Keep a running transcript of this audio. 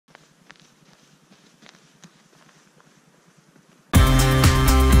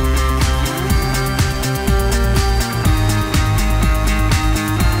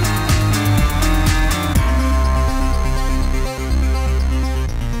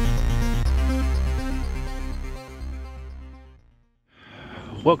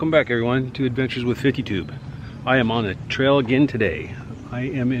Welcome back everyone to Adventures with 50Tube. I am on a trail again today. I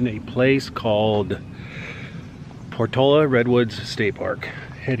am in a place called Portola Redwoods State Park,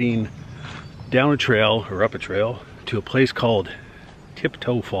 heading down a trail or up a trail to a place called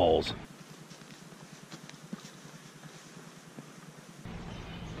Tiptoe Falls.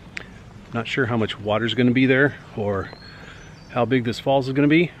 Not sure how much water is going to be there or how big this falls is going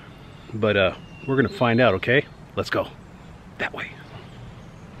to be, but we're going to find out, okay? Let's go that way.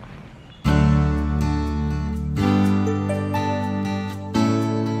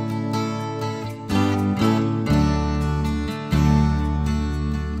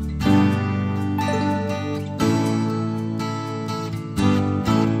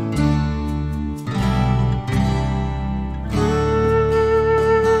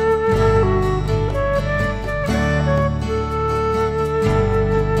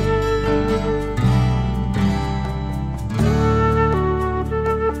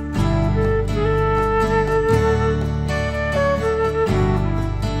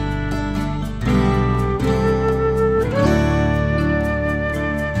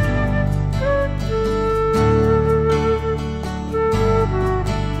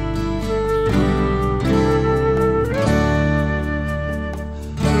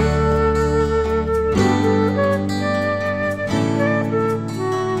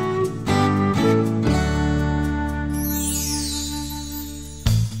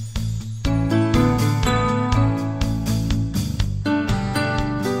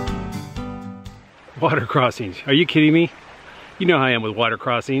 Water crossings. Are you kidding me? You know how I am with water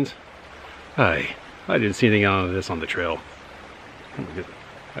crossings. I didn't see anything out of this on the trail.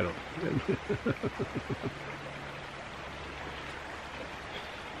 I don't.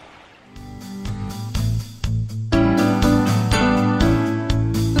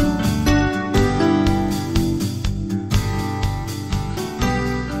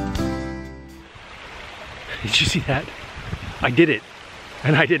 Did you see that? I did it,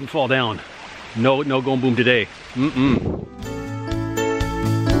 and I didn't fall down. No going boom today.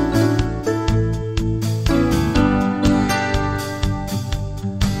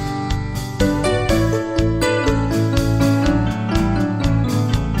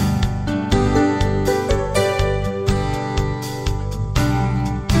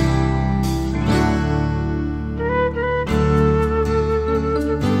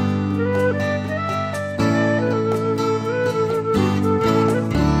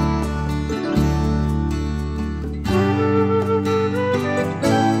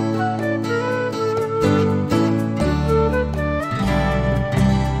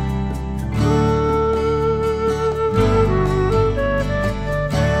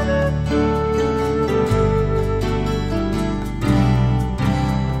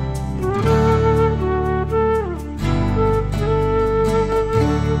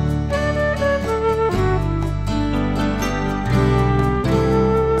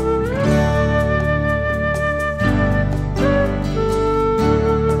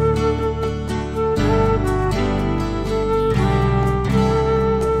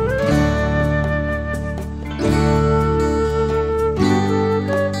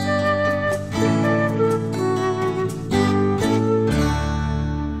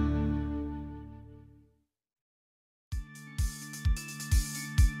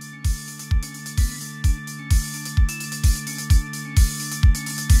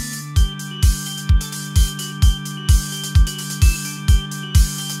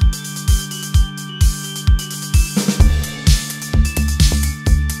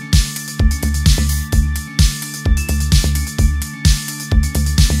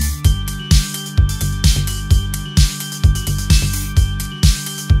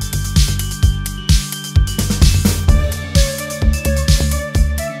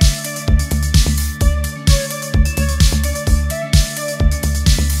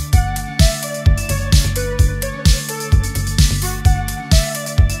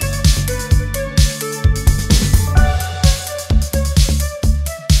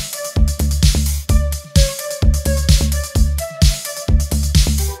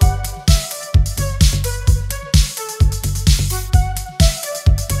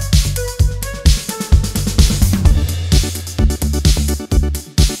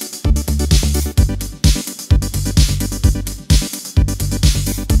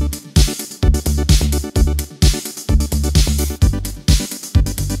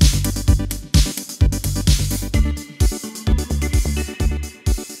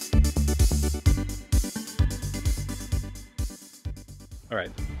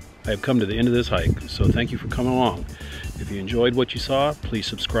 Alright, I have come to the end of this hike, so thank you for coming along. If you enjoyed what you saw, please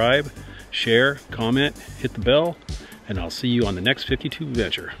subscribe, share, comment, hit the bell, and I'll see you on the next 52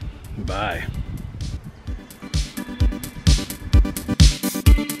 adventure. Bye.